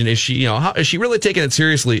indication, is she really taking it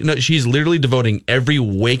seriously? No, she's literally devoting every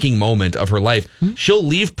waking moment of her life. Mm-hmm. She'll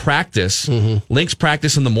leave practice, Lynx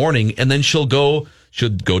practice in the morning, and then she'll go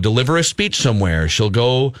deliver a speech somewhere. She'll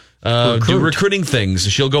go do recruiting things.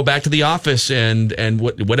 She'll go back to the office and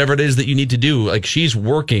whatever it is that you need to do. Like she's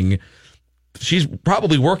probably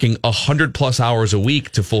working 100+ hours a week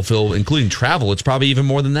to fulfill, including travel. It's probably even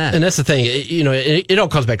more than that. And that's the thing. It all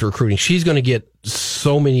comes back to recruiting. She's going to get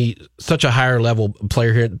such a higher level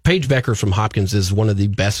player here. Paige Becker from Hopkins is one of the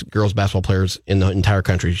best girls basketball players in the entire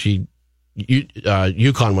country.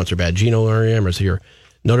 UConn wants her bad. Gino Auriemma's here.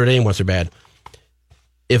 Notre Dame wants her bad.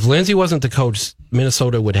 If Lindsay wasn't the coach,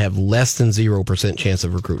 Minnesota would have less than 0% chance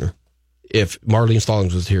of recruiting her. If Marlene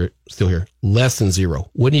Stallings was still here, less than 0.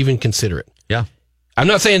 Wouldn't even consider it. Yeah. I'm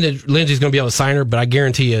not saying that Lindsay's going to be able to sign her, but I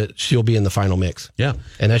guarantee you she'll be in the final mix. Yeah.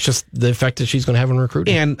 And that's just the effect that she's going to have on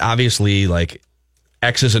recruiting. And obviously, like,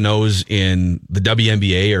 X's and O's in the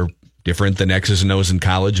WNBA are different than X's and O's in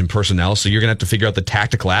college and personnel. So you're going to have to figure out the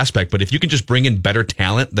tactical aspect. But if you can just bring in better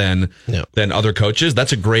talent than other coaches,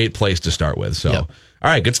 that's a great place to start with. So, all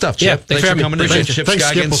right, good stuff, Chip. Yeah, thanks for coming to the Chip Thanks,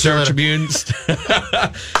 Scoggins, Star Tribune.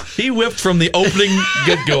 He whipped from the opening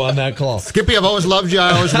get-go on that call. Skippy, I've always loved you.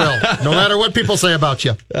 I always will, no matter what people say about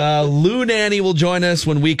you. Lou Nanny will join us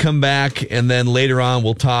when we come back, and then later on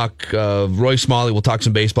we'll talk Roy Smalley. We'll talk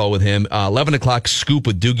some baseball with him. 11 o'clock scoop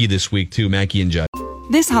with Doogie this week, too, Mackey and Judd.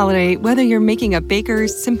 This holiday, whether you're making a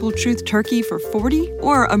Baker's Simple Truth turkey for 40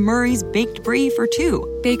 or a Murray's Baked Brie for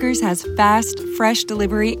 2, Baker's has fast, fresh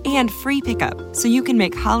delivery and free pickup, so you can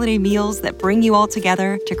make holiday meals that bring you all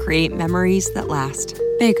together to create memories that last.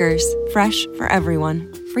 Baker's, fresh for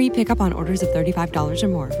everyone. Free pickup on orders of $35 or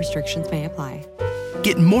more. Restrictions may apply.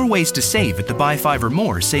 Get more ways to save at the Buy 5 or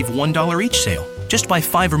More Save $1 each sale. Just buy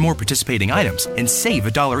 5 or more participating items and save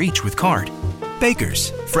 $1 each with card. Baker's,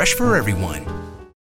 fresh for everyone.